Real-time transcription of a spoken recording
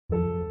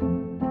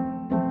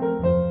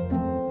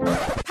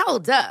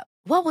Hold up.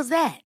 What was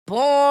that?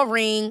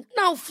 Boring.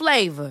 No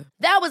flavor.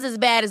 That was as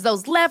bad as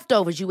those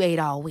leftovers you ate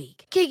all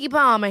week. Keke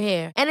Palmer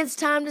here, and it's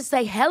time to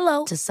say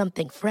hello to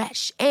something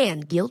fresh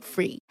and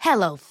guilt-free.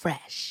 Hello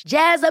Fresh.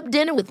 Jazz up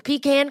dinner with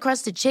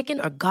pecan-crusted chicken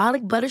or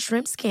garlic butter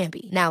shrimp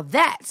scampi. Now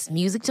that's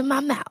music to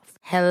my mouth.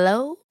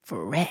 Hello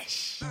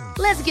Fresh.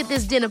 Let's get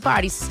this dinner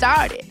party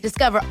started.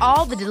 Discover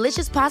all the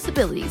delicious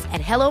possibilities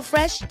at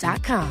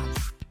hellofresh.com.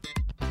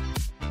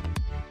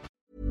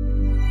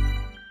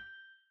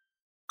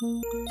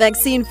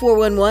 Vaccine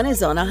 411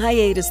 is on a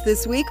hiatus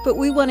this week, but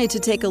we wanted to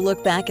take a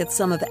look back at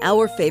some of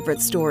our favorite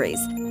stories.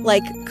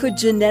 Like, could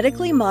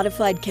genetically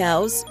modified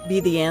cows be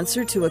the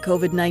answer to a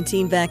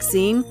COVID-19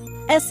 vaccine?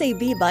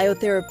 SAB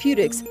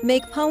Biotherapeutics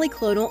make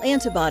polyclonal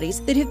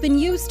antibodies that have been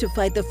used to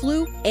fight the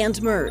flu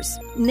and MERS.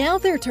 Now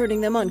they're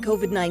turning them on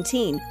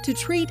COVID-19 to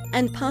treat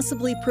and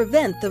possibly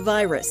prevent the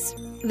virus.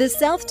 The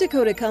South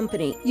Dakota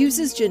company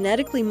uses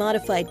genetically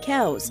modified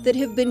cows that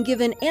have been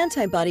given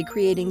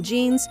antibody-creating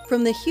genes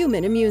from the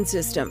human immune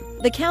system.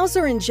 The cows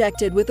are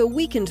injected with a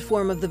weakened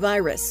form of the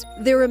virus.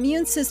 Their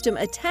immune system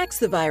attacks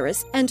the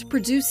virus and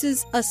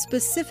produces a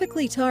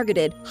specifically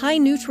targeted,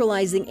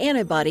 high-neutralizing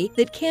antibody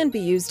that can be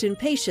used in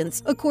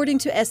patients, according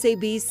to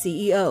SAB's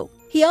CEO.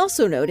 He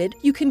also noted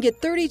you can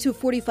get 30 to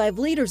 45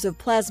 liters of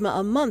plasma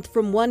a month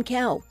from one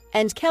cow.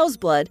 And cow's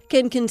blood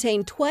can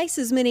contain twice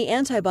as many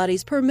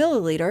antibodies per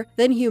milliliter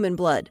than human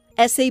blood.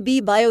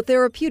 SAB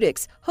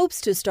Biotherapeutics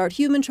hopes to start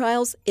human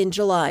trials in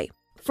July.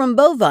 From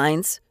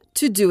bovines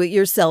to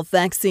do-it-yourself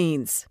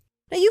vaccines.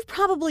 Now, you've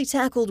probably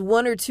tackled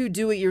one or two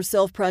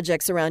do-it-yourself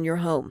projects around your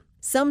home.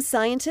 Some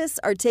scientists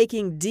are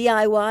taking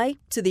DIY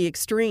to the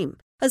extreme.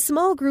 A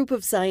small group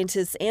of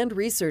scientists and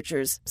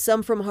researchers,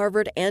 some from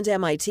Harvard and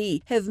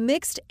MIT, have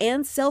mixed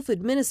and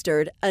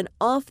self-administered an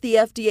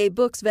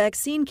off-the-FDA-books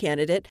vaccine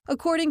candidate,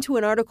 according to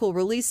an article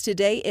released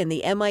today in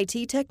the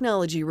MIT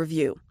Technology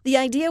Review. The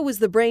idea was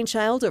the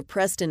brainchild of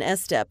Preston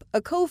Estep,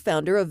 a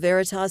co-founder of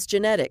Veritas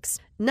Genetics.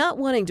 Not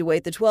wanting to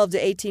wait the 12 to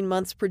 18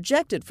 months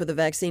projected for the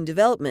vaccine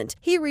development,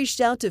 he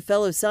reached out to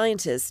fellow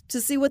scientists to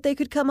see what they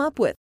could come up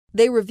with.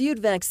 They reviewed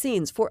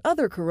vaccines for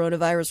other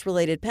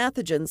coronavirus-related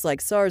pathogens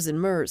like SARS and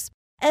MERS.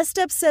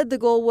 Estep said the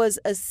goal was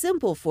a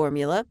simple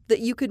formula that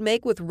you could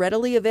make with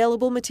readily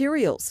available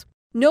materials.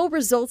 No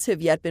results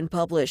have yet been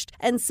published,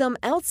 and some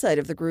outside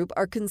of the group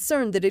are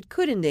concerned that it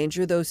could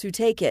endanger those who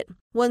take it.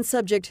 One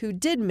subject who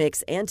did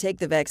mix and take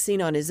the vaccine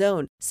on his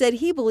own said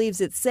he believes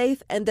it's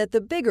safe and that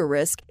the bigger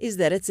risk is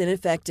that it's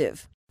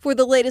ineffective. For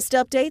the latest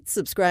updates,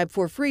 subscribe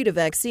for free to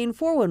Vaccine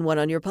 411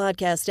 on your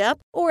podcast app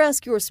or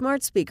ask your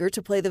smart speaker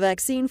to play the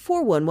Vaccine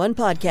 411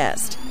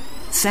 podcast.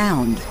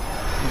 Sound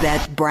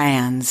that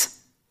brands.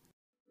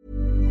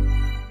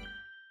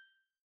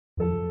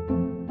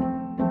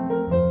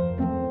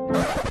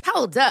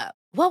 Hold up.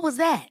 What was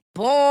that?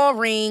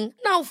 Boring.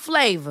 No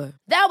flavor.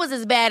 That was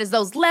as bad as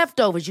those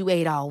leftovers you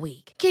ate all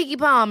week. Keke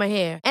Palmer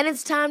here, and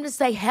it's time to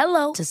say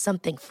hello to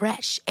something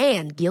fresh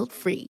and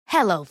guilt-free.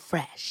 Hello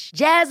Fresh.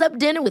 Jazz up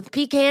dinner with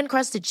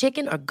pecan-crusted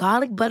chicken or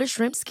garlic butter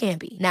shrimp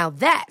scampi. Now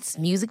that's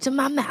music to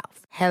my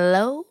mouth.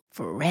 Hello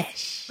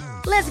Fresh.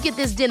 Let's get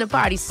this dinner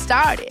party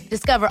started.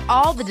 Discover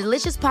all the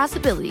delicious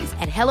possibilities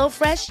at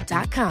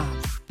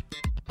hellofresh.com.